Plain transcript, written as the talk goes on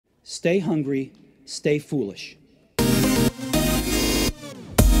Stay hungry, stay foolish.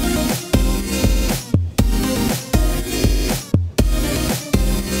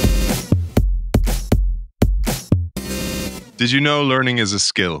 Did you know learning is a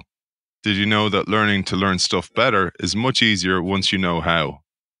skill? Did you know that learning to learn stuff better is much easier once you know how?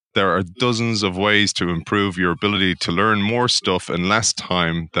 There are dozens of ways to improve your ability to learn more stuff in less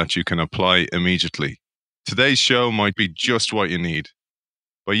time that you can apply immediately. Today's show might be just what you need.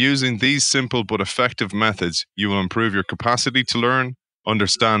 By using these simple but effective methods, you will improve your capacity to learn,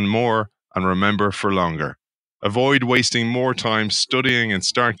 understand more, and remember for longer. Avoid wasting more time studying and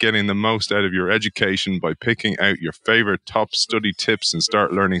start getting the most out of your education by picking out your favorite top study tips and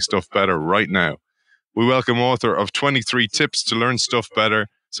start learning stuff better right now. We welcome author of 23 Tips to Learn Stuff Better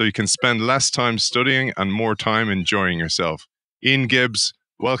so you can spend less time studying and more time enjoying yourself. Ian Gibbs,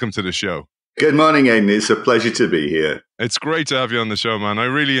 welcome to the show. Good morning, Aidan. It's a pleasure to be here. It's great to have you on the show, man. I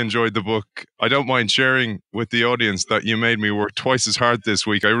really enjoyed the book. I don't mind sharing with the audience that you made me work twice as hard this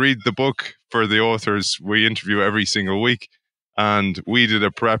week. I read the book for the authors we interview every single week, and we did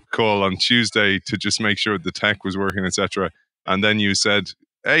a prep call on Tuesday to just make sure the tech was working, etc. And then you said,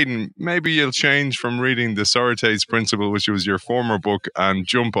 Aidan, maybe you'll change from reading the Socrates Principle, which was your former book, and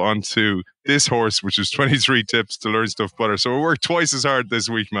jump onto this horse, which is 23 Tips to Learn Stuff Better. So we worked twice as hard this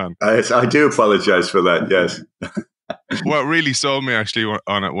week, man. I do apologize for that, yes. What really sold me actually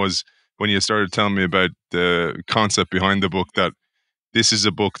on it was when you started telling me about the concept behind the book, that this is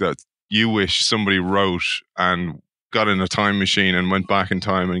a book that you wish somebody wrote and got in a time machine and went back in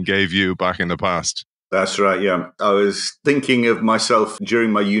time and gave you back in the past. That's right, yeah. I was thinking of myself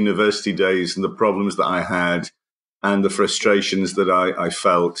during my university days and the problems that I had and the frustrations that I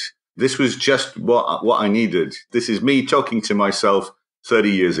felt. This was just what I needed. This is me talking to myself 30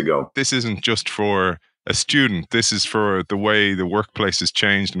 years ago. This isn't just for a student. This is for the way the workplace has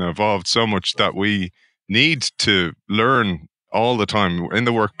changed and evolved so much that we need to learn all the time. In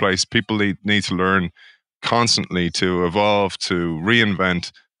the workplace, people need to learn constantly to evolve, to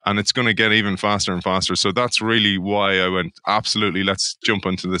reinvent. And it's going to get even faster and faster. So that's really why I went, absolutely, let's jump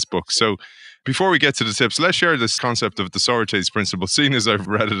into this book. So before we get to the tips, let's share this concept of the Socrates Principle, seeing as I've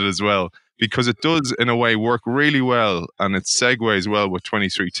read it as well, because it does, in a way, work really well, and it segues well with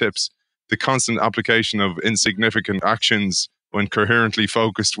 23 tips. The constant application of insignificant actions when coherently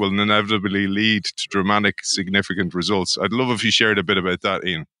focused will inevitably lead to dramatic, significant results. I'd love if you shared a bit about that,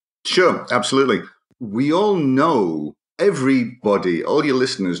 Ian. Sure, absolutely. We all know, everybody, all your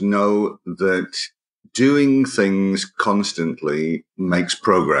listeners know that doing things constantly makes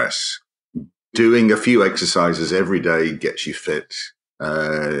progress. Doing a few exercises every day gets you fit.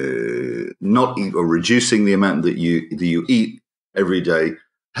 Not eat or reducing the amount that you eat every day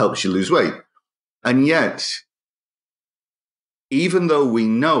helps you lose weight. And yet, even though we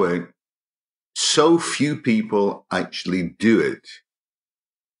know it, so few people actually do it.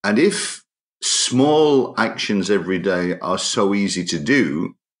 And if small actions every day are so easy to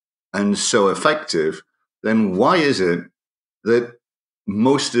do and so effective, then why is it that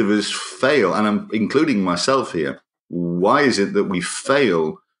most of us fail, and I'm including myself here, why is it that we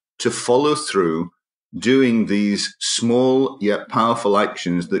fail to follow through doing these small yet powerful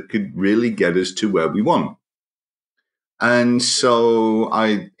actions that could really get us to where we want? And so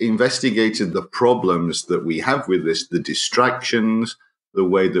I investigated the problems that we have with this, the distractions, the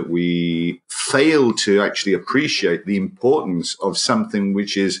way that we fail to actually appreciate the importance of something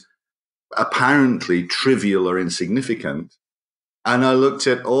which is apparently trivial or insignificant. And I looked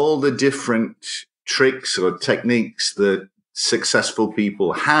at all the different tricks or techniques that successful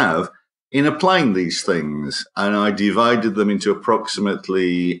people have in applying these things. And I divided them into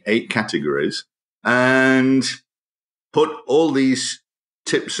approximately 8 categories and put all these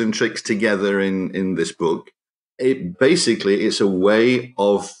tips and tricks together in this book. It's a way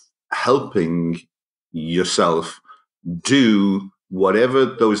of helping yourself do whatever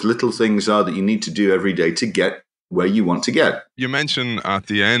those little things are that you need to do every day to get where you want to get. You mentioned at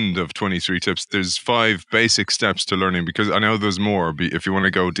the end of 23 tips, there's 5 basic steps to learning, because I know there's more. If you want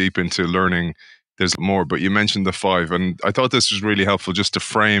to go deep into learning, there's more, but you mentioned the 5. And I thought this was really helpful just to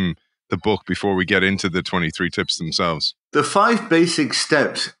frame the book before we get into the 23 tips themselves. The 5 basic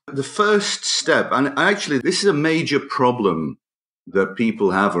steps. The first step, and actually this is a major problem that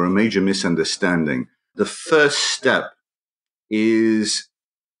people have, or a major misunderstanding. The first step is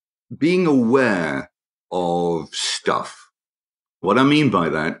being aware of stuff. What I mean by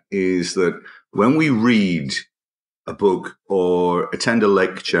that is that when we read a book or attend a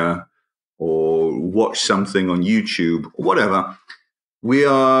lecture or watch something on YouTube or whatever, we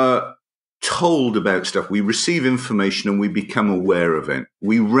are told about stuff. We receive information and we become aware of it.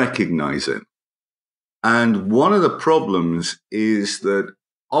 We recognize it. And one of the problems is that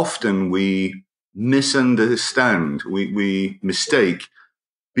often we misunderstand, we mistake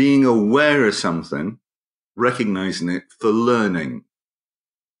being aware of something, recognizing it, for learning.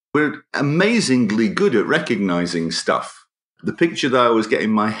 We're amazingly good at recognizing stuff. The picture that I always get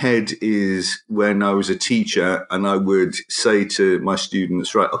in my head is when I was a teacher and I would say to my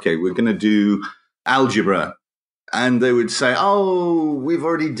students, right, okay, we're going to do algebra. And they would say, oh, we've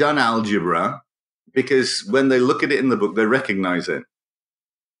already done algebra, because when they look at it in the book, they recognize it.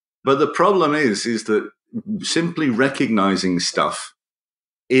 But the problem is that simply recognizing stuff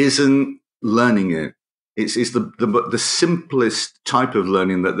isn't learning it. It's the simplest type of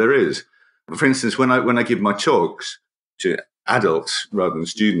learning that there is. For instance, when I give my talks to adults rather than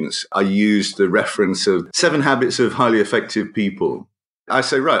students, I use the reference of 7 Habits of Highly Effective People. I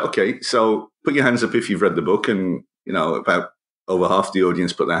say, right, okay, so put your hands up if you've read the book, and about over half the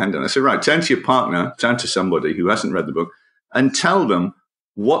audience put their hand down. I say, right, turn to your partner, turn to somebody who hasn't read the book, and tell them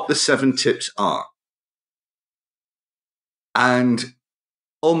what the 7 tips are. And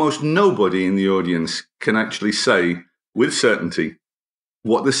almost nobody in the audience can actually say with certainty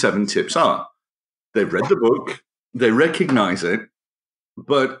what the 7 tips are. They've read the book, they recognize it,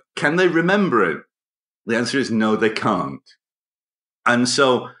 but can they remember it? The answer is no, they can't. And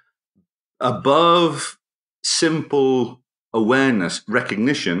so above simple awareness,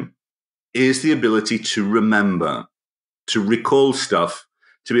 recognition, is the ability to remember, to recall stuff,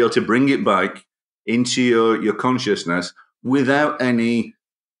 to be able to bring it back into your consciousness without any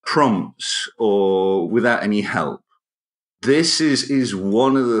prompts or without any help. This is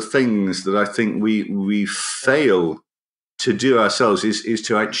one of the things that I think we fail to do ourselves, is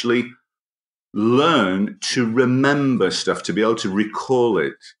to actually learn to remember stuff, to be able to recall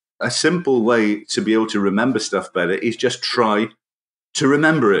it. A simple way to be able to remember stuff better is just try to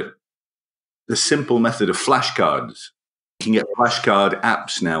remember it. The simple method of flashcards. You can get flashcard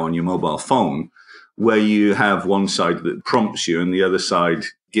apps now on your mobile phone where you have one side that prompts you and the other side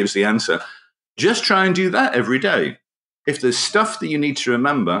gives the answer. Just try and do that every day. If there's stuff that you need to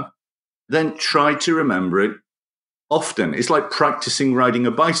remember, then try to remember it often. It's like practicing riding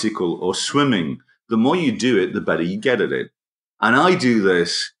a bicycle or swimming. The more you do it, the better you get at it. And I do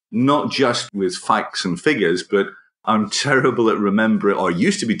this not just with facts and figures, but I'm terrible at remembering, or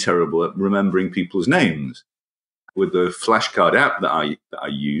used to be terrible at remembering people's names. With the flashcard app that I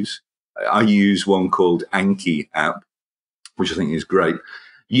use one called Anki app, which I think is great.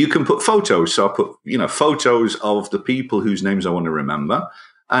 You can put photos. So I put, photos of the people whose names I want to remember.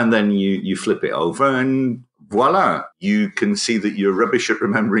 And then you flip it over and voila, you can see that you're rubbish at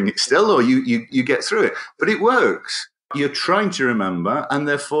remembering it still, or you get through it. But it works. You're trying to remember, and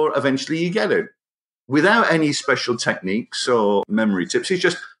therefore eventually you get it. Without any special techniques or memory tips, it's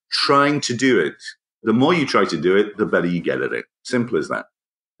just trying to do it. The more you try to do it, the better you get at it. Simple as that.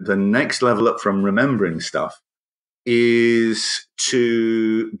 The next level up from remembering stuff is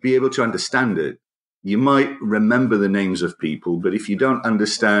to be able to understand it. You might remember the names of people, but if you don't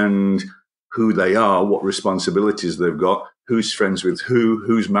understand who they are, what responsibilities they've got, who's friends with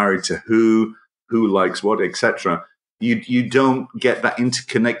who's married to who likes what, etc., you don't get that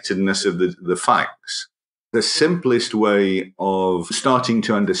interconnectedness of the facts. The simplest way of starting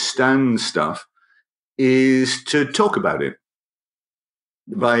to understand stuff is to talk about it.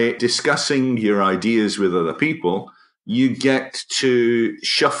 By discussing your ideas with other people, you get to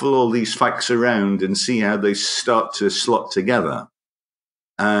shuffle all these facts around and see how they start to slot together.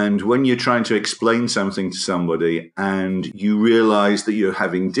 And when you're trying to explain something to somebody and you realize that you're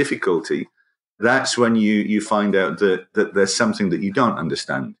having difficulty, that's when you find out that there's something that you don't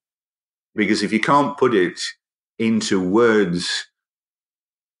understand. Because if you can't put it into words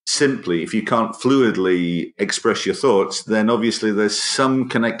simply, if you can't fluidly express your thoughts, then obviously there's some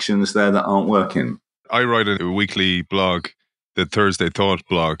connections there that aren't working. I write a weekly blog, the Thursday Thought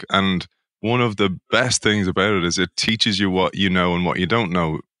blog, and one of the best things about it is it teaches you what you know and what you don't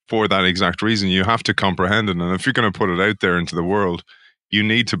know. For that exact reason, you have to comprehend it. And if you're going to put it out there into the world, you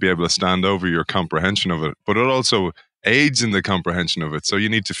need to be able to stand over your comprehension of it. But it also aids in the comprehension of it. So you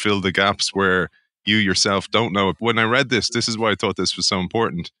need to fill the gaps where you yourself don't know. When I read this is why I thought this was so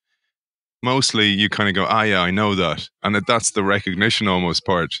important. Mostly you kind of go, yeah, I know that. And that's the recognition almost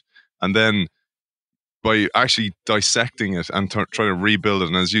part. And then by actually dissecting it and try to rebuild it,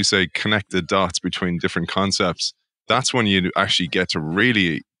 and as you say, connect the dots between different concepts, that's when you actually get to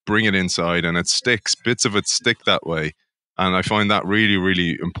really bring it inside and it sticks. Bits of it stick that way. And I find that really,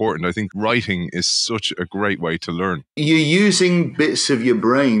 really important. I think writing is such a great way to learn. You're using bits of your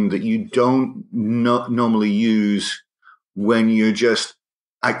brain that you don't normally use when you're just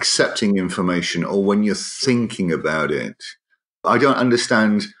accepting information or when you're thinking about it. I don't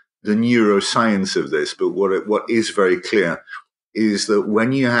understand the neuroscience of this, but what is very clear is that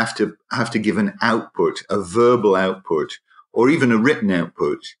when you have to give an output, a verbal output, or even a written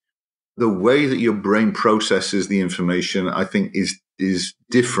output, the way that your brain processes the information, I think, is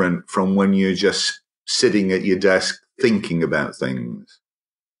different from when you're just sitting at your desk thinking about things.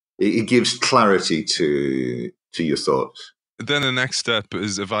 It gives clarity to your thoughts. Then the next step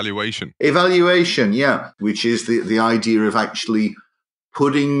is evaluation. Evaluation, yeah, which is the idea of actually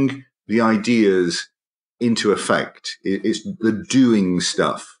putting the ideas into effect. It's the doing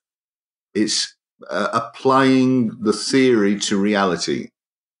stuff. It's applying the theory to reality.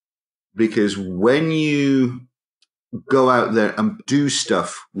 Because when you go out there and do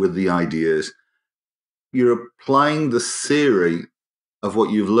stuff with the ideas, you're applying the theory of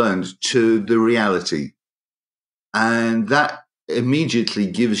what you've learned to the reality. And that immediately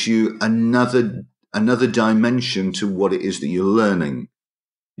gives you another dimension to what it is that you're learning.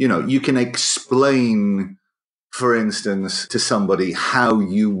 You know, you can explain, for instance, to somebody how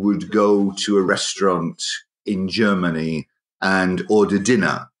you would go to a restaurant in Germany and order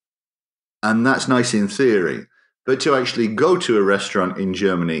dinner. And that's nice in theory. But to actually go to a restaurant in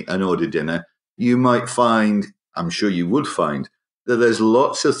Germany and order dinner, you might find, I'm sure you would find, that there's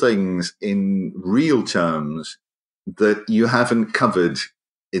lots of things in real terms that you haven't covered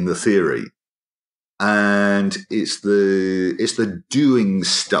in the theory. And it's the doing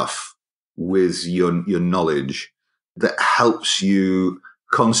stuff with your knowledge that helps you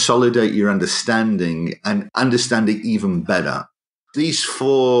consolidate your understanding and understand it even better. These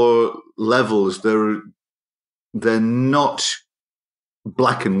 4 levels, they're not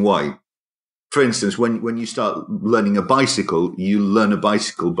black and white. For instance, when you start learning a bicycle, you learn a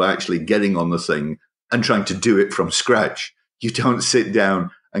bicycle by actually getting on the thing and trying to do it from scratch. You don't sit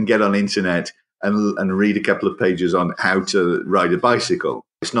down and get on internet and read a couple of pages on how to ride a bicycle.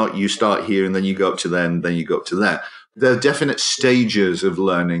 It's not you start here and then you go up to there and then you go up to there. There are definite stages of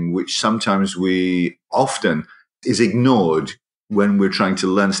learning which sometimes often is ignored when we're trying to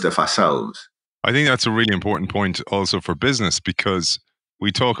learn stuff ourselves. I think that's a really important point also for business, because we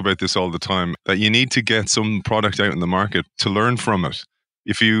talk about this all the time, that you need to get some product out in the market to learn from it.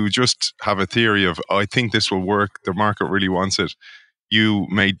 If you just have a theory of, I think this will work, the market really wants it, you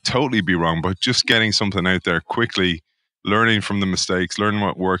may totally be wrong. But just getting something out there quickly, learning from the mistakes, learning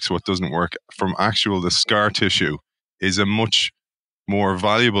what works, what doesn't work, from the scar tissue, is a much more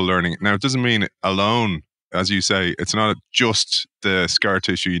valuable learning. Now, it doesn't mean alone, as you say, it's not just the scar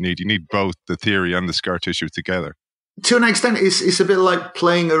tissue you need. You need both the theory and the scar tissue together. To an extent, it's a bit like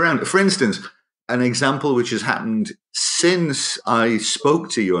playing around. For instance, an example which has happened since I spoke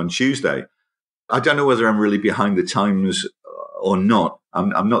to you on Tuesday. I don't know whether I'm really behind the times or not.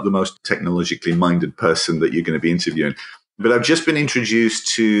 I'm not the most technologically minded person that you're going to be interviewing. But I've just been introduced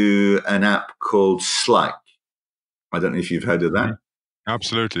to an app called Slack. I don't know if you've heard of that.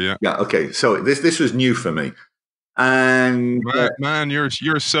 Absolutely, yeah. Yeah, okay. So this was new for me. And man, you're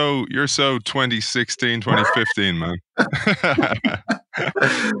so 2016, 2015, man. You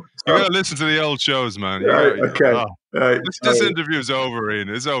gotta listen to the old shows, man. This interview's over, Ian.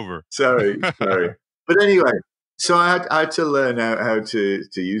 It's over. Sorry. But anyway, so I had to learn how to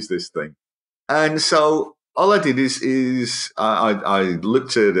use this thing. And so all I did is I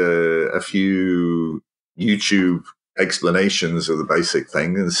looked at a few YouTube explanations of the basic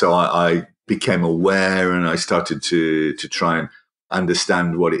thing. And so I became aware and I started to try and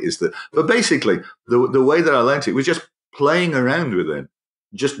understand what it is that. But basically, the way that I learned it was just playing around with it,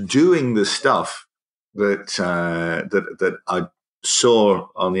 just doing the stuff that I saw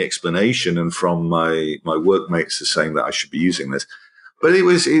on the explanation and from my workmates are saying that I should be using this. But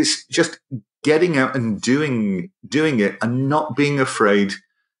it's just getting out and doing it and not being afraid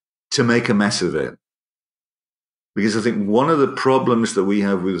to make a mess of it. Because I think one of the problems that we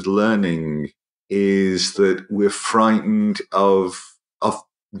have with learning is that we're frightened of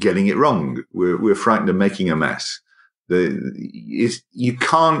getting it wrong. We're frightened of making a mess. You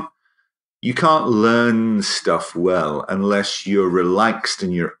can't learn stuff well unless you're relaxed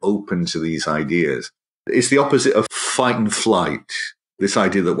and you're open to these ideas. It's the opposite of fight and flight. This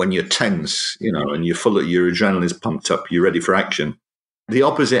idea that when you're tense, and you're full of your adrenaline is pumped up, you're ready for action. The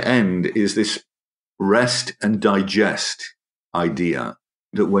opposite end is this rest and digest idea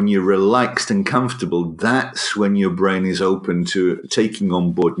that when you're relaxed and comfortable, that's when your brain is open to taking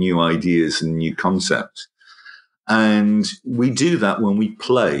on board new ideas and new concepts. And we do that when we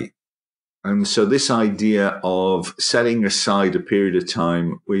play. And so this idea of setting aside a period of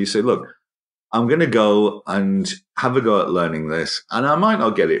time where you say, look, I'm going to go and have a go at learning this, and I might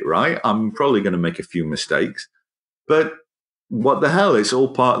not get it right. I'm probably going to make a few mistakes, but what the hell? It's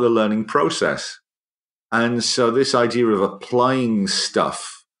all part of the learning process. And so this idea of applying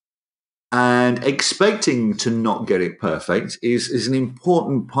stuff and expecting to not get it perfect is an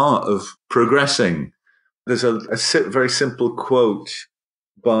important part of progressing. There's a very simple quote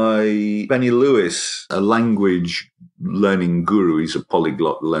by Benny Lewis, a language learning guru. He's a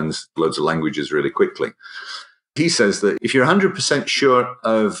polyglot, learns loads of languages really quickly. He says that if you're 100% sure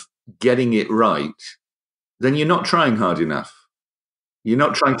of getting it right, then you're not trying hard enough. You're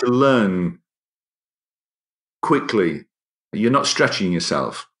not trying to learn quickly. You're not stretching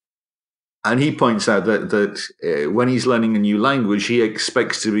yourself. And he points out that when he's learning a new language, he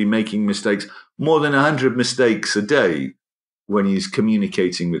expects to be making mistakes, more than 100 mistakes a day when he's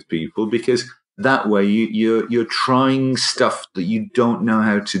communicating with people, because that way you're trying stuff that you don't know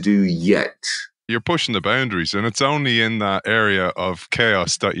how to do yet. You're pushing the boundaries, and it's only in that area of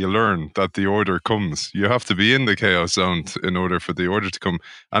chaos that you learn that the order comes. You have to be in the chaos zone in order for the order to come.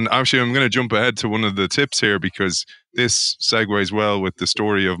 And actually, I'm going to jump ahead to one of the tips here, because this segues well with the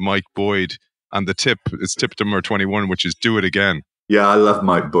story of Mike Boyd. And the tip is tip number 21, which is do it again. Yeah, I love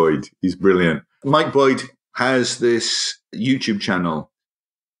Mike Boyd. He's brilliant. Mike Boyd has this YouTube channel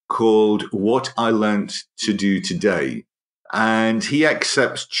called What I Learned to Do Today. And he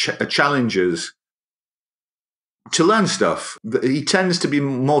accepts challenges to learn stuff. He tends to be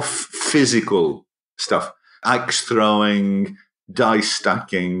more physical stuff. Axe throwing, dice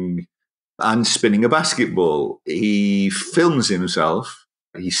stacking, and spinning a basketball. He films himself.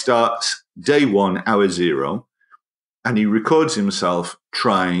 He starts day 1, hour 0, and he records himself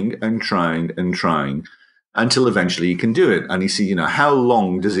trying and trying and trying until eventually he can do it. And he sees, how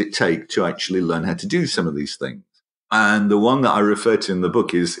long does it take to actually learn how to do some of these things? And the one that I refer to in the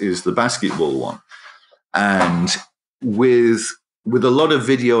book is the basketball one. And with a lot of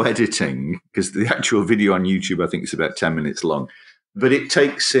video editing, because the actual video on YouTube, I think, is about 10 minutes long, but it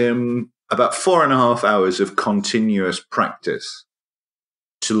takes him about 4.5 hours of continuous practice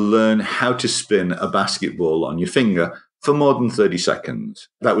to learn how to spin a basketball on your finger for more than 30 seconds.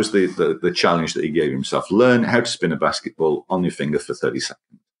 That was the challenge that he gave himself. Learn how to spin a basketball on your finger for 30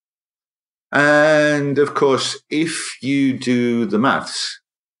 seconds. And of course, if you do the maths,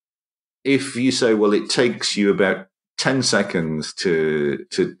 if you say, well, it takes you about 10 seconds to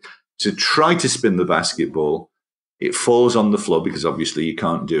try to spin the basketball, it falls on the floor because obviously you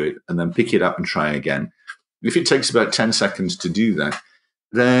can't do it, and then pick it up and try again. If it takes about 10 seconds to do that,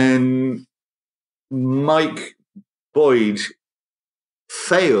 then Mike Boyd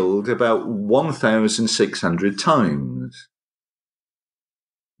failed about 1,600 times.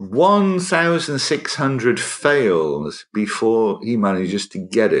 1,600 fails before he manages to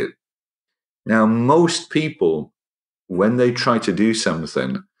get it. Now, most people, when they try to do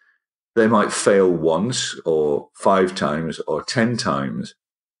something, they might fail once or 5 times or 10 times.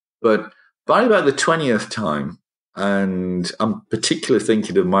 But by about the 20th time, and I'm particularly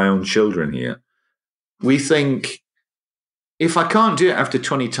thinking of my own children here, we think, if I can't do it after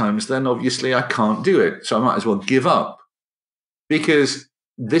 20 times, then obviously I can't do it. So I might as well give up. Because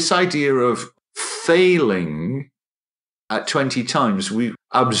this idea of failing at 20 times, we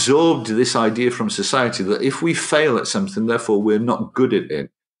absorbed this idea from society that if we fail at something, therefore we're not good at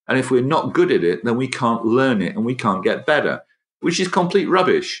it. And if we're not good at it, then we can't learn it and we can't get better, which is complete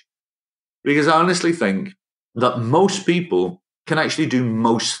rubbish. Because I honestly think that most people can actually do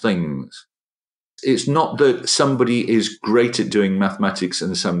most things. It's not that somebody is great at doing mathematics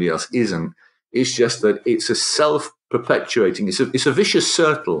and somebody else isn't. It's just that it's a self-perpetuating, it's a vicious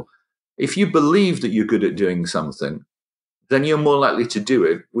circle. If you believe that you're good at doing something, then you're more likely to do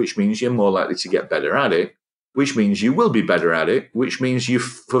it, which means you're more likely to get better at it, which means you will be better at it, which means you've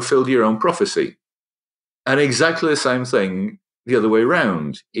fulfilled your own prophecy. And exactly the same thing the other way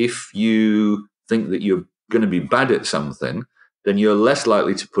around. If you think that you're going to be bad at something, then you're less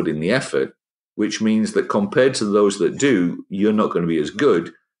likely to put in the effort, which means that compared to those that do, you're not going to be as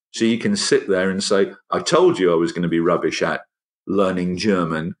good. So you can sit there and say, I told you I was going to be rubbish at learning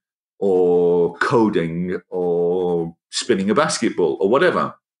German or coding or spinning a basketball or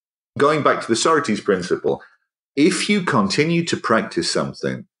whatever. Going back to the Socrates principle, if you continue to practice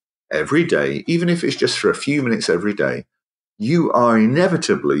something every day, even if it's just for a few minutes every day, you are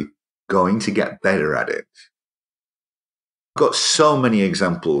inevitably going to get better at it. I've got so many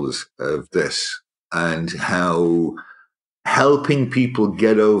examples of this and how helping people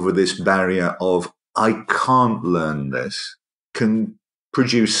get over this barrier of I can't learn this, can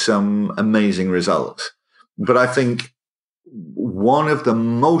produce some amazing results. But I think one of the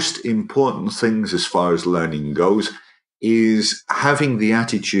most important things as far as learning goes is having the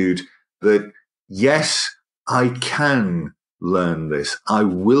attitude that, yes, I can learn this. I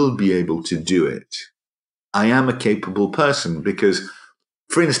will be able to do it. I am a capable person because,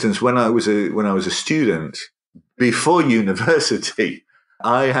 for instance, when I was a student before university,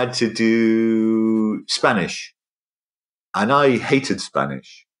 I had to do Spanish, and I hated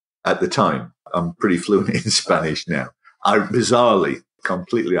Spanish at the time. I'm pretty fluent in Spanish now. Bizarrely,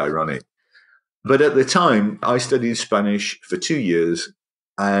 completely ironic. But at the time, I studied Spanish for 2 years.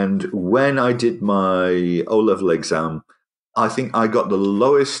 And when I did my O-level exam, I think I got the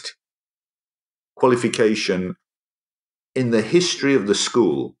lowest qualification in the history of the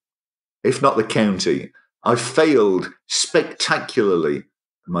school, if not the county. I failed spectacularly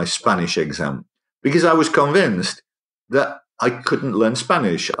my Spanish exam because I was convinced that I couldn't learn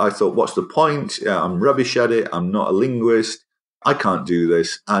Spanish. I thought, what's the point? I'm rubbish at it. I'm not a linguist. I can't do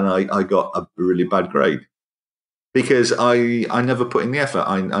this. And I got a really bad grade because I never put in the effort.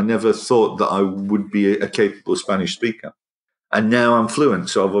 I never thought that I would be a capable Spanish speaker. And now I'm fluent.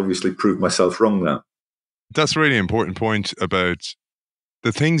 So I've obviously proved myself wrong now. That's a really important point about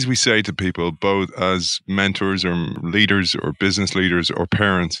the things we say to people, both as mentors or leaders or business leaders or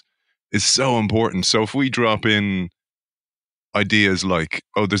parents, is so important. So if we drop in ideas like,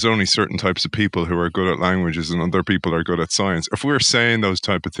 oh, there's only certain types of people who are good at languages and other people are good at science, if we're saying those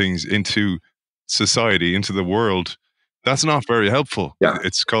type of things into society, into the world, that's not very helpful. Yeah.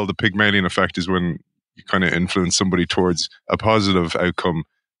 It's called the Pygmalion effect, is when you kind of influence somebody towards a positive outcome.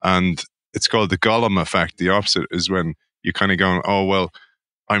 And it's called the Gollum effect. The opposite is when you kind of go, oh, well,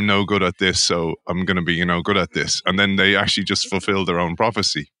 I'm no good at this, so I'm going to be, good at this. And then they actually just fulfill their own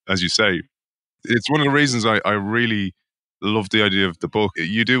prophecy, as you say. It's one of the reasons I really love the idea of the book.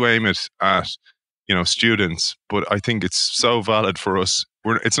 You do aim it at, students, but I think it's so valid for us.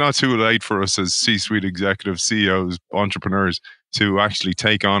 It's not too late for us as C-suite executives, CEOs, entrepreneurs to actually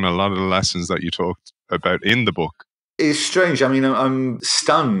take on a lot of the lessons that you talked about in the book. It's strange. I mean, I'm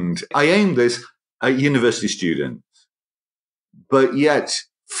stunned. I aimed this at university students, but yet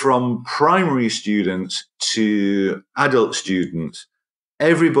from primary students to adult students,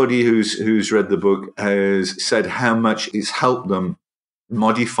 everybody who's read the book has said how much it's helped them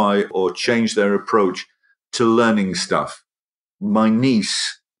modify or change their approach to learning stuff. My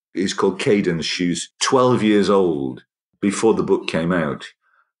niece is called Cadence. She's 12 years old before the book came out.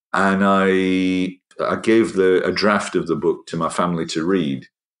 And I gave a draft of the book to my family to read.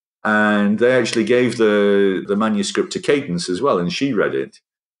 And they actually gave the manuscript to Cadence as well, and she read it.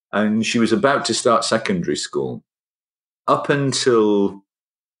 And she was about to start secondary school. Up until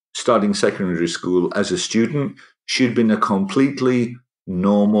starting secondary school as a student, she'd been a completely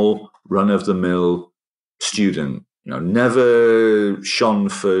normal, run-of-the-mill student. Never shone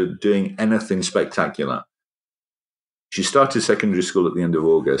for doing anything spectacular. She started secondary school at the end of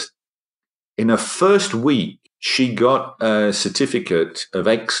August. In her first week, she got a certificate of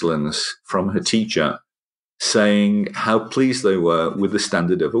excellence from her teacher saying how pleased they were with the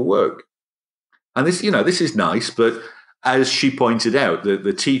standard of her work. And this is nice, but as she pointed out,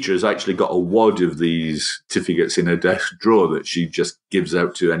 the teacher has actually got a wad of these certificates in her desk drawer that she just gives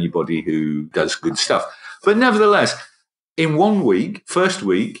out to anybody who does good stuff. But nevertheless, in 1 week, first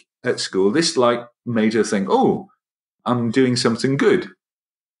week at school, this made her think, oh, I'm doing something good.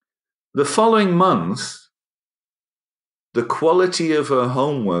 The following month, the quality of her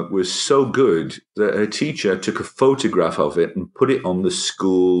homework was so good that her teacher took a photograph of it and put it on the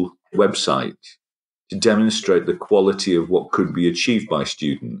school website to demonstrate the quality of what could be achieved by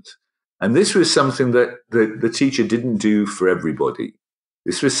students. And this was something that the teacher didn't do for everybody.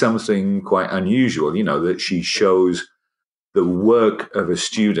 This was something quite unusual, that she shows the work of a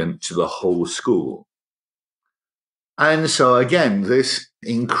student to the whole school. And so again, this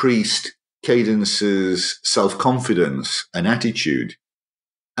increased Cadence's self-confidence and attitude.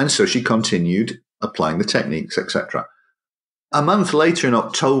 And so she continued applying the techniques, etc. A month later in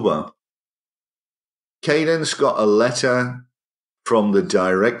October, Cadence got a letter from the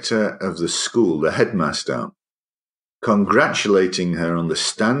director of the school, the headmaster, congratulating her on the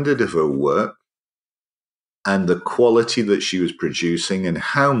standard of her work and the quality that she was producing and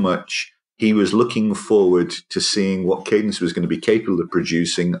how much he was looking forward to seeing what Cadence was going to be capable of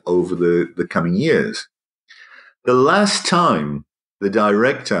producing over the coming years. The last time the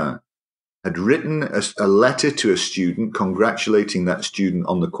director had written a letter to a student congratulating that student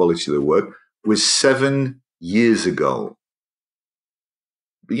on the quality of the work was 7 years ago.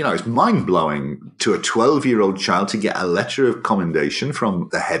 it's mind blowing to a 12-year-old child to get a letter of commendation from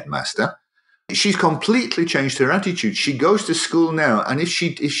the headmaster. She's completely changed her attitude. She goes to school now, and if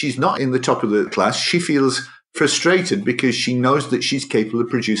she's not in the top of the class, she feels frustrated because she knows that she's capable of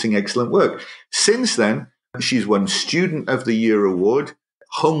producing excellent work. Since then, she's won Student of the Year award,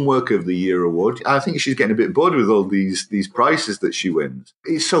 Homework of the Year award. I think she's getting a bit bored with all these prizes that she wins.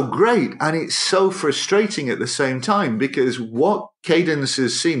 It's so great, and it's so frustrating at the same time, because what Cadence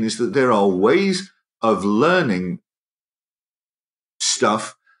has seen is that there are ways of learning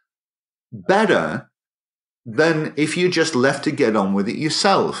stuff better than if you just left to get on with it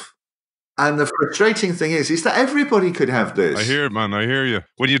yourself. And the frustrating thing is that everybody could have this. I hear it, man. I hear you.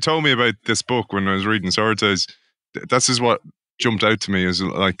 When you told me about this book when I was reading Sword Eyes, this is what jumped out to me, is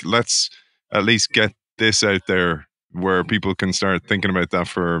like, let's at least get this out there where people can start thinking about that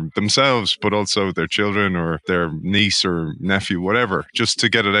for themselves, but also their children or their niece or nephew, whatever, just to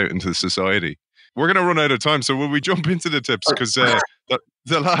get it out into society. We're going to run out of time, so will we jump into the tips? Because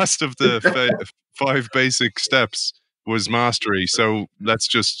the last of the 5 basic steps was mastery. So let's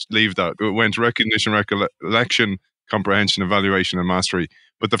just leave that. It went recognition, recollection, comprehension, evaluation, and mastery.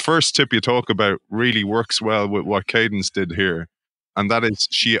 But the first tip you talk about really works well with what Cadence did here, and that is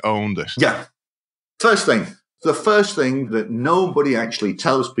she owned it. Yeah. The first thing that nobody actually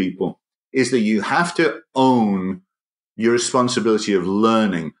tells people is that you have to own your responsibility of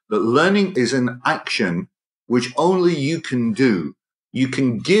learning. That learning is an action which only you can do. You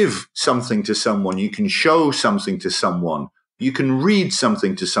can give something to someone. You can show something to someone. You can read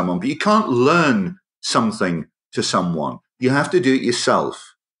something to someone, but you can't learn something to someone. You have to do it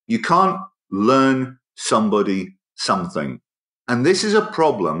yourself. You can't learn somebody something. And this is a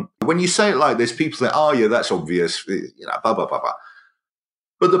problem. When you say it like this, people say, oh, yeah, that's obvious, blah, blah, blah, blah.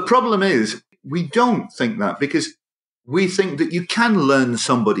 But the problem is we don't think that, because we think that you can learn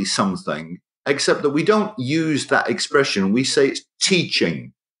somebody something, except that we don't use that expression. We say it's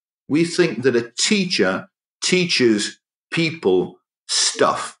teaching. We think that a teacher teaches people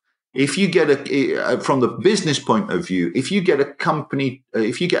stuff. If you get from the business point of view, if you get an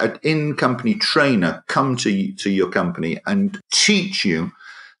in-company trainer come to your company and teach you,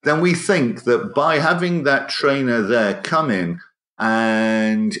 then we think that by having that trainer there come in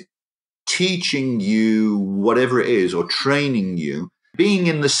and teaching you whatever it is, or training you, being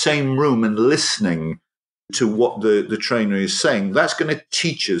in the same room and listening to what the trainer is saying, that's going to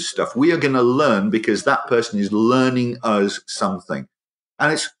teach us stuff. We are going to learn because that person is learning us something.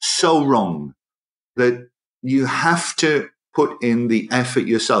 And it's so wrong that you have to put in the effort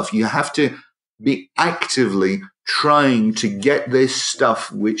yourself. You have to be actively trying to get this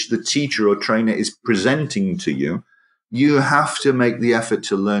stuff which the teacher or trainer is presenting to you. You have to make the effort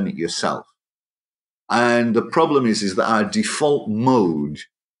to learn it yourself. And the problem is that our default mode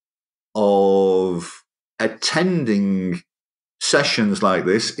of attending sessions like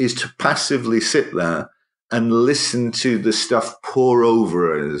this is to passively sit there and listen to the stuff pour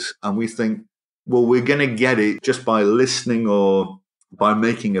over us. And we think, well, we're going to get it just by listening or by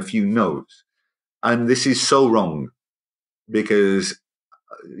making a few notes. And this is so wrong, because,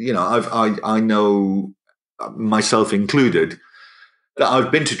 I know, myself included, that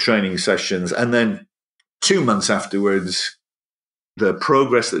I've been to training sessions, and then 2 months afterwards, the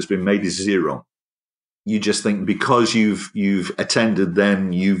progress that's been made is zero. You just think because you've attended,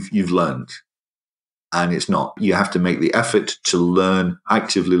 then you've learned. And it's not. You have to make the effort to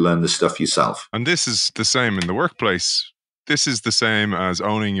actively learn the stuff yourself. And this is the same in the workplace. This is the same as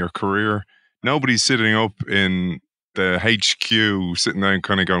owning your career. Nobody's sitting up in the HQ, sitting down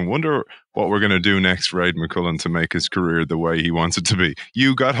kind of going, wonder what we're going to do next for Aidan McCullen to make his career the way he wants it to be.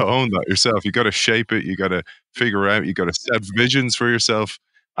 You got to own that yourself. You got to shape it. You got to figure out. You got to set visions for yourself.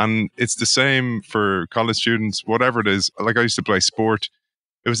 And it's the same for college students, whatever it is. Like, I used to play sport.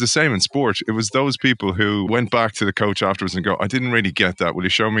 It was the same in sport. It was those people who went back to the coach afterwards and go, I didn't really get that. Will you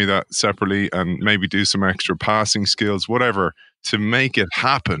show me that separately and maybe do some extra passing skills, whatever, to make it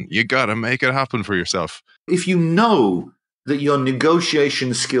happen? You got to make it happen for yourself. If you know that your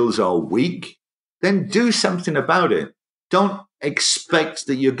negotiation skills are weak, then do something about it. Don't expect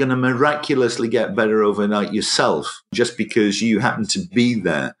that you're going to miraculously get better overnight yourself just because you happen to be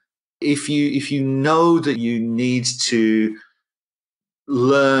there. If you know that you need to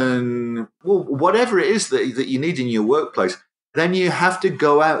learn, well, whatever it is that you need in your workplace, then you have to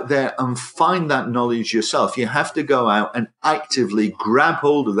go out there and find that knowledge yourself. You have to go out and actively grab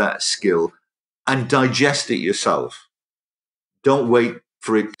hold of that skill and digest it yourself. Don't wait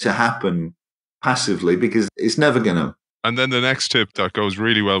for it to happen passively, because it's never going to. And then the next tip that goes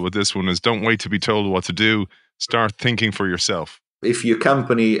really well with this one is don't wait to be told what to do. Start thinking for yourself. If your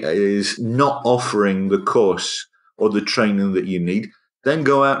company is not offering the course or the training that you need, then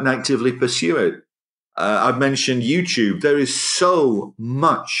go out and actively pursue it. I've mentioned YouTube. There is so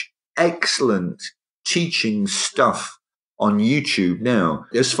much excellent teaching stuff on YouTube now.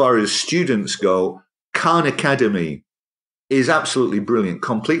 As far as students go, Khan Academy is absolutely brilliant,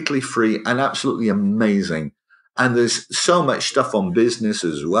 completely free and absolutely amazing. And there's so much stuff on business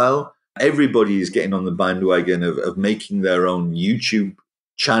as well. Everybody is getting on the bandwagon of making their own YouTube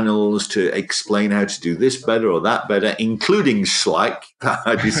channels to explain how to do this better or that better, including Slack that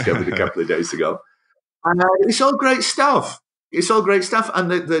I discovered a couple of days ago. And it's all great stuff. It's all great stuff.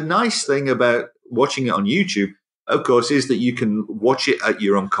 And the nice thing about watching it on YouTube, of course, is that you can watch it at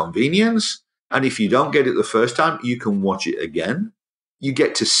your own convenience. And if you don't get it the first time, you can watch it again. You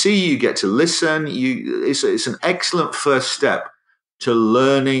get to see, you get to listen. It's an excellent first step to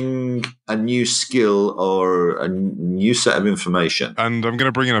learning a new skill or a new set of information. And I'm going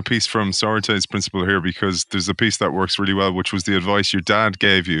to bring in a piece from Sorote's principle here, because there's a piece that works really well, which was the advice your dad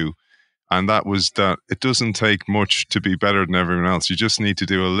gave you. And that was that it doesn't take much to be better than everyone else. You just need to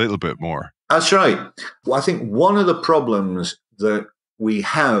do a little bit more. That's right. Well, I think one of the problems that we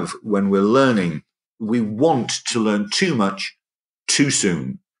have when we're learning, we want to learn too much too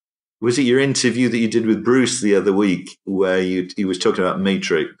soon. Was it your interview that you did with Bruce the other week where he was talking about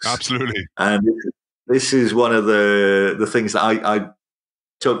Matrix? Absolutely. And this is one of the things that I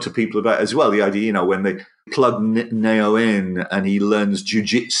talk to people about as well. The idea, when they plug Neo in and he learns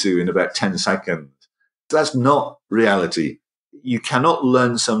jiu-jitsu in about 10 seconds. That's not reality. You cannot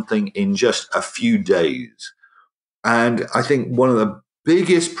learn something in just a few days. And I think one of the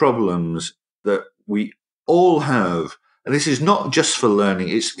biggest problems that we all have, and this is not just for learning,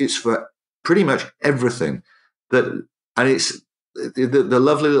 it's for pretty much everything, and it's the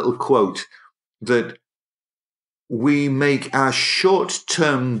lovely little quote that we make our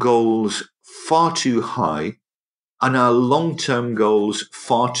short-term goals far too high and our long-term goals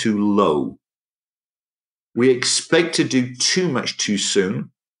far too low. We expect to do too much too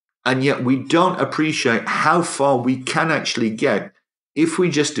soon, and yet we don't appreciate how far we can actually get if we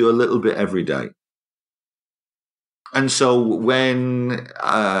just do a little bit every day. And so when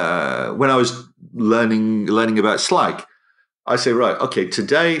I was learning about Slack, I say, right, okay,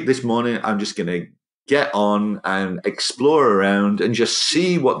 this morning, I'm just going to get on and explore around and just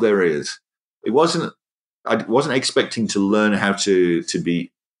see what there is. I wasn't expecting to learn how to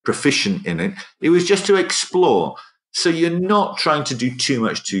be proficient in it. It was just to explore. So you're not trying to do too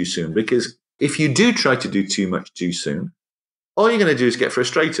much too soon, because if you do try to do too much too soon, all you're going to do is get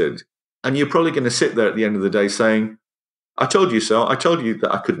frustrated. And you're probably going to sit there at the end of the day saying, I told you so. I told you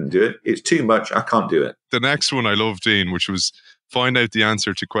that I couldn't do it. It's too much. I can't do it. The next one I loved, Dean, which was find out the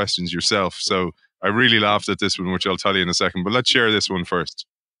answer to questions yourself. So I really laughed at this one, which I'll tell you in a second. But let's share this one first.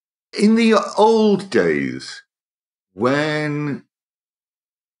 In the old days, when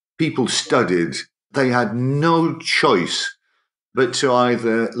people studied, they had no choice but to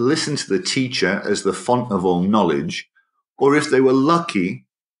either listen to the teacher as the font of all knowledge, or if they were lucky,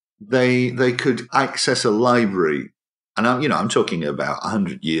 they could access a library. And I'm talking about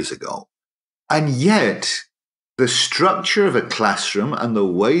 100 years ago. And yet, the structure of a classroom and the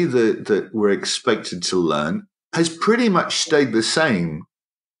way that we're expected to learn has pretty much stayed the same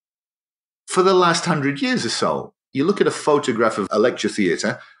for the last 100 years or so. You look at a photograph of a lecture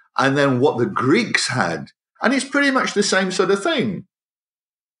theatre and then what the Greeks had, and it's pretty much the same sort of thing.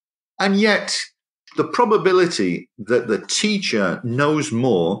 And yet, the probability that the teacher knows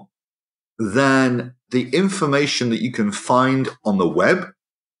more than the information that you can find on the web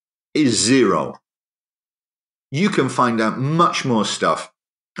is zero. You can find out much more stuff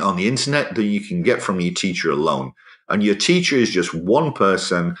on the internet than you can get from your teacher alone. And your teacher is just one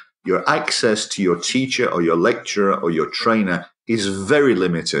person. Your access to your teacher or your lecturer or your trainer is very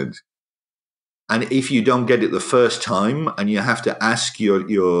limited. And if you don't get it the first time and you have to ask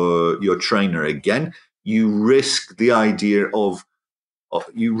your trainer again, you risk the idea of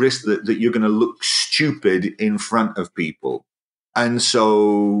you risk that you're going to look stupid in front of people. And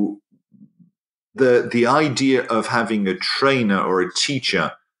so the idea of having a trainer or a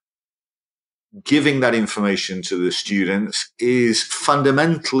teacher giving that information to the students is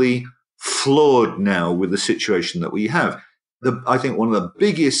fundamentally flawed now with the situation that we have. I think one of the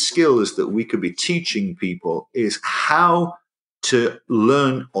biggest skills that we could be teaching people is how to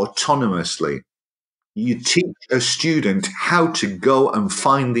learn autonomously. You teach a student how to go and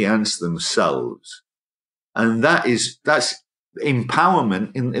find the answer themselves. And that's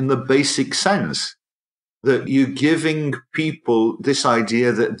empowerment in the basic sense. that you're giving people this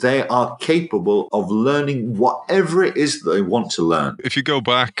idea that they are capable of learning whatever it is that they want to learn. If you go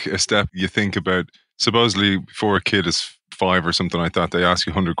back a step, you think about supposedly before a kid is 5 or something like that, they ask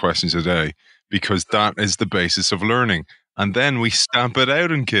you 100 questions a day because that is the basis of learning. And then we stamp it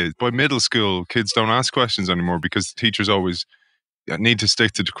out in kids. By middle school, kids don't ask questions anymore because the teachers always need to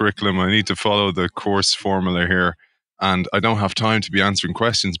stick to the curriculum. I need to follow the course formula here. And I don't have time to be answering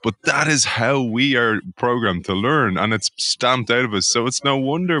questions. But that is how we are programmed to learn. And it's stamped out of us. So it's no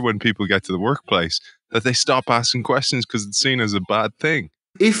wonder when people get to the workplace that they stop asking questions because it's seen as a bad thing.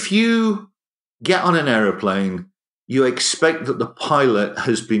 If you get on an aeroplane, you expect that the pilot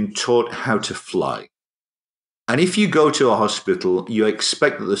has been taught how to fly. And if you go to a hospital, you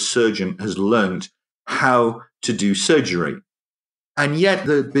expect that the surgeon has learned how to do surgery. And yet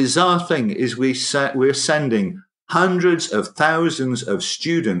the bizarre thing is we're sending hundreds of thousands of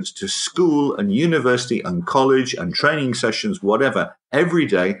students to school and university and college and training sessions, whatever, every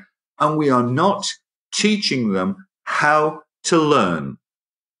day, and we are not teaching them how to learn.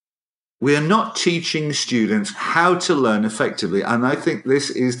 We are not teaching students how to learn effectively. And I think this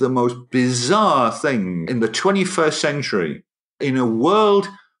is the most bizarre thing in the 21st century. In a world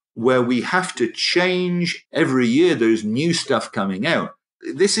where we have to change every year, there's new stuff coming out.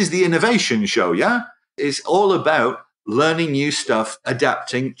 This is the innovation show, yeah? It's all about learning new stuff,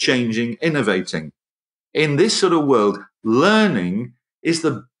 adapting, changing, innovating. In this sort of world, learning is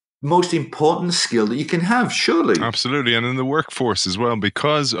the most important skill that you can have, surely. Absolutely. And in the workforce as well,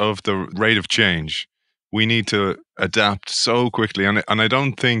 because of the rate of change, we need to adapt so quickly. And I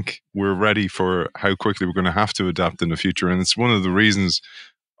don't think we're ready for how quickly we're going to have to adapt in the future. And it's one of the reasons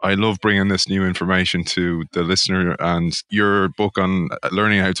I love bringing this new information to the listener, and your book on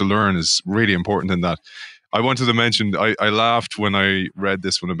learning how to learn is really important in that. I wanted to mention, I laughed when I read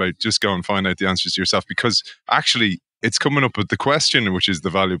this one about just go and find out the answers to yourself, because actually it's coming up with the question, which is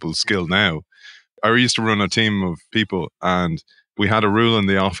the valuable skill now. I used to run a team of people, and we had a rule in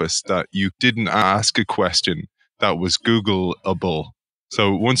the office that you didn't ask a question that was Googleable.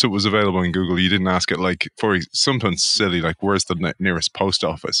 So once it was available in Google, you didn't ask it like for something silly, like where's the nearest post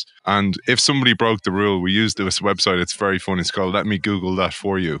office? And if somebody broke the rule, we used this website. It's very fun. It's called Let Me Google That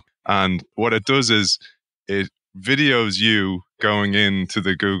For You. And what it does is it videos you going into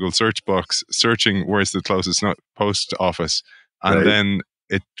the Google search box, searching where's the closest post office. And then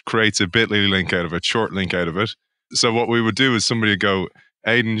it creates a bit.ly link out of it, short link out of it. So what we would do is somebody would go,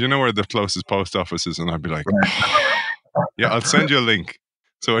 Aidan, do you know where the closest post office is? And I'd be like, yeah, I'll send you a link.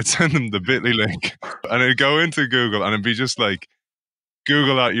 So I'd send them the bit.ly link, and I'd go into Google, and it'd be just like,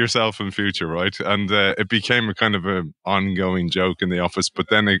 Google that yourself in future, right? And it became a kind of an ongoing joke in the office,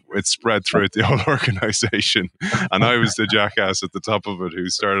 but then it spread throughout the whole organization. And I was the jackass at the top of it who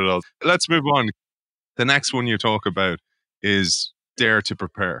started all. Let's move on. The next one you talk about is dare to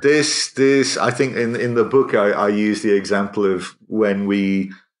prepare. This, I think in the book, I use the example of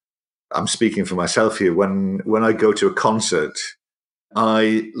I'm speaking for myself here, when I go to a concert,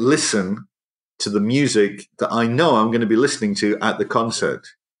 I listen to the music that I know I'm going to be listening to at the concert.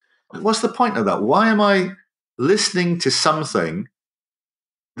 What's the point of that? Why am I listening to something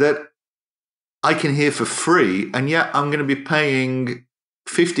that I can hear for free, and yet I'm going to be paying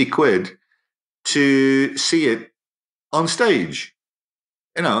 50 quid to see it on stage?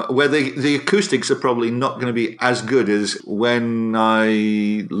 You know, where the acoustics are probably not going to be as good as when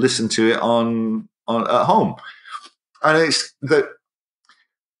I listen to it on at home. And it's that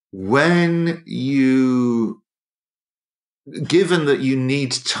given that you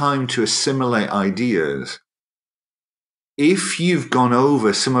need time to assimilate ideas, if you've gone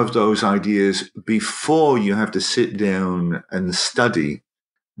over some of those ideas before you have to sit down and study,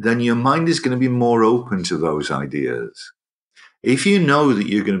 then your mind is going to be more open to those ideas. If you know that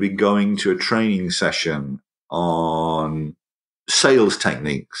you're going to be going to a training session on sales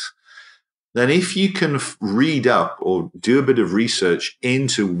techniques, then if you can read up or do a bit of research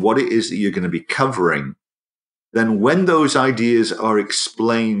into what it is that you're going to be covering, then when those ideas are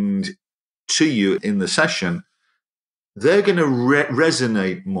explained to you in the session, they're going to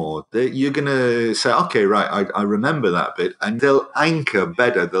resonate more. You're going to say, okay, right, I remember that bit, and they'll anchor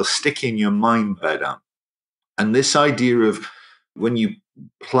better. They'll stick in your mind better. And this idea of when you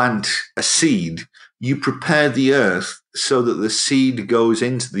plant a seed, you prepare the earth so that the seed goes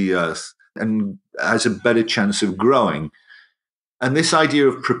into the earth and has a better chance of growing. And this idea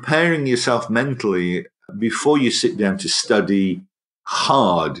of preparing yourself mentally before you sit down to study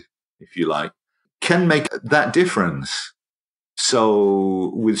hard, if you like, can make that difference.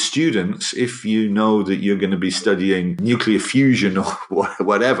 So with students, if you know that you're going to be studying nuclear fusion or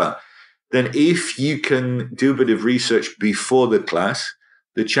whatever, then if you can do a bit of research before the class,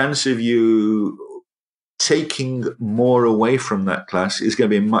 the chance of you taking more away from that class is going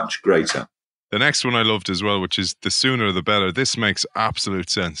to be much greater. The next one I loved as well, which is the sooner the better. This makes absolute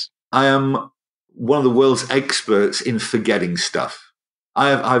sense. I am one of the world's experts in forgetting stuff. I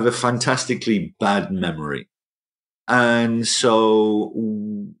have a fantastically bad memory. And so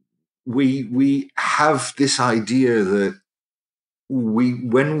we have this idea that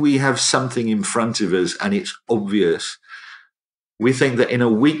when we have something in front of us and it's obvious, we think that in a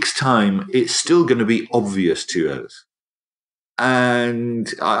week's time, it's still going to be obvious to us. And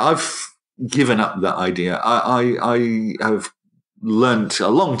I've given up that idea. I have learnt a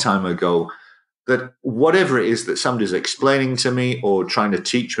long time ago that whatever it is that somebody's explaining to me or trying to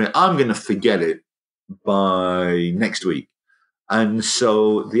teach me, I'm going to forget it by next week. And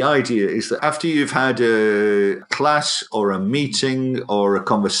so the idea is that after you've had a class or a meeting or a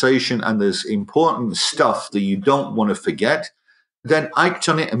conversation and there's important stuff that you don't want to forget, then act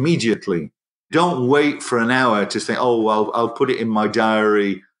on it immediately. Don't wait for an hour to think, oh, well, I'll put it in my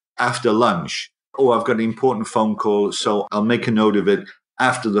diary after lunch. Oh, I've got an important phone call, so I'll make a note of it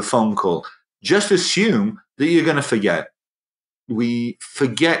after the phone call. Just assume that you're going to forget. We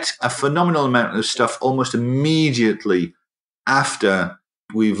forget a phenomenal amount of stuff almost immediately after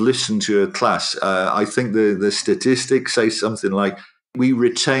we've listened to a class. I think the statistics say something like we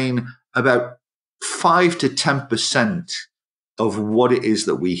retain about 5 to 10% of what it is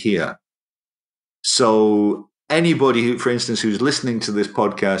that we hear. So anybody who, for instance, who's listening to this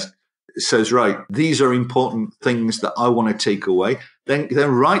podcast says, right, these are important things that I want to take away, then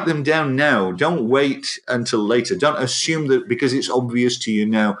write them down now. Don't wait until later. Don't assume that because it's obvious to you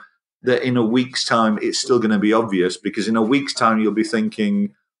now that in a week's time it's still going to be obvious, because in a week's time you'll be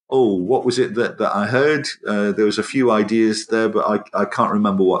thinking, oh, what was it that I heard? There was a few ideas there, but I can't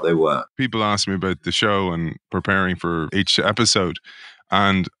remember what they were. People ask me about the show and preparing for each episode.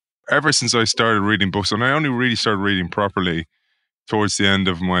 And ever since I started reading books, and I only really started reading properly towards the end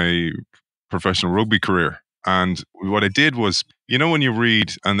of my professional rugby career. And what I did was, you know, when you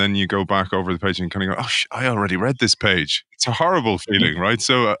read and then you go back over the page and kind of go, oh, I already read this page. It's a horrible feeling, right?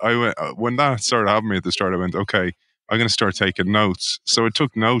 So I went, when that started happening at the start, I went, okay, I'm going to start taking notes. So I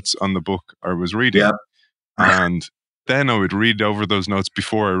took notes on the book I was reading. Yeah. And then I would read over those notes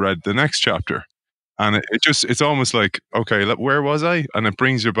before I read the next chapter. And it's almost like, okay, where was I? And it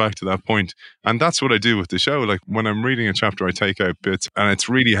brings you back to that point. And that's what I do with the show. Like when I'm reading a chapter, I take out bits, and it's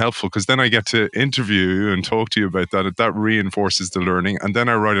really helpful because then I get to interview you and talk to you about that. That reinforces the learning. And then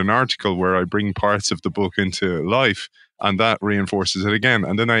I write an article where I bring parts of the book into life, and that reinforces it again.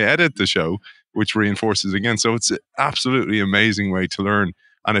 And then I edit the show, which reinforces it again. So it's an absolutely amazing way to learn.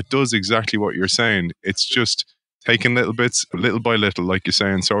 And it does exactly what you're saying. It's just taking little bits, little by little, like you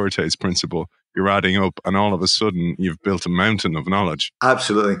say in Socrates' principle. You're adding up, and all of a sudden you've built a mountain of knowledge.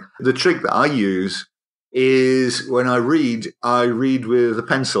 Absolutely. The trick that I use is when I read with a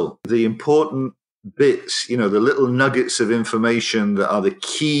pencil. The important bits, you know, the little nuggets of information that are the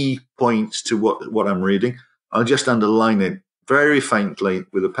key points to what I'm reading, I'll just underline it very faintly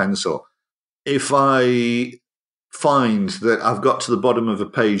with a pencil. If I find that I've got to the bottom of a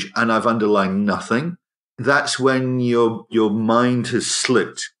page and I've underlined nothing, that's when your mind has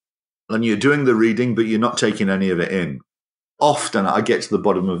slipped. And you're doing the reading, but you're not taking any of it in. Often I get to the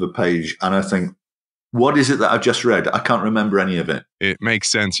bottom of a page and I think, what is it that I've just read? I can't remember any of it. It makes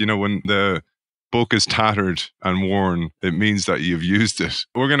sense. You know, when the book is tattered and worn, it means that you've used it.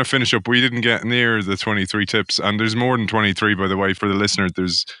 We're going to finish up. We didn't get near the 23 tips. And there's more than 23, by the way, for the listener.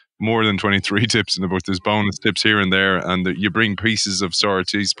 There's more than 23 tips in the book. There's bonus tips here and there. And you bring pieces of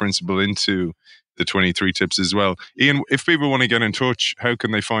Socrates' principle into the 23 tips as well. Ian, if people want to get in touch, how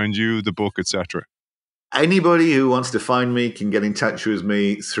can they find you, the book, etc.? Anybody who wants to find me can get in touch with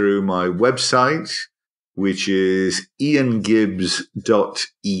me through my website, which is iangibbs.es.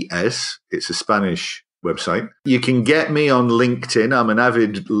 It's a Spanish website. You can get me on LinkedIn. I'm an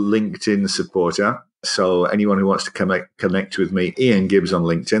avid LinkedIn supporter. So anyone who wants to connect with me, Ian Gibbs on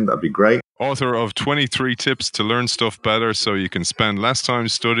LinkedIn, that'd be great. Author of 23 tips to learn stuff better so you can spend less time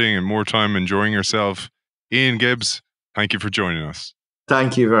studying and more time enjoying yourself. Ian Gibbs, thank you for joining us.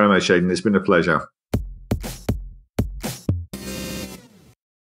 Thank you very much, Aidan. It's been a pleasure.